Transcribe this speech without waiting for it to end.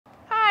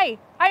Hi,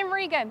 I'm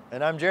Regan.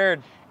 And I'm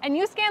Jared. And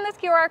you scan this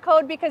QR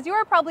code because you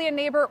are probably a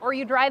neighbor or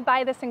you drive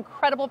by this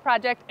incredible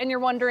project and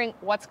you're wondering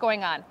what's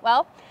going on.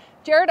 Well,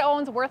 Jared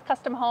owns Worth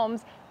Custom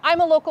Homes.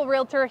 I'm a local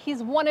realtor.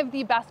 He's one of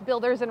the best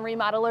builders and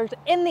remodelers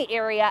in the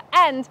area.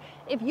 And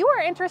if you are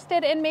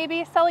interested in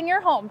maybe selling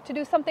your home to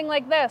do something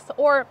like this,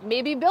 or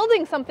maybe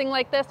building something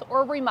like this,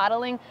 or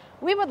remodeling,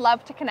 we would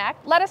love to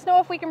connect. Let us know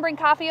if we can bring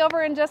coffee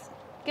over and just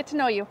get to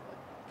know you.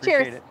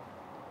 Appreciate Cheers. it.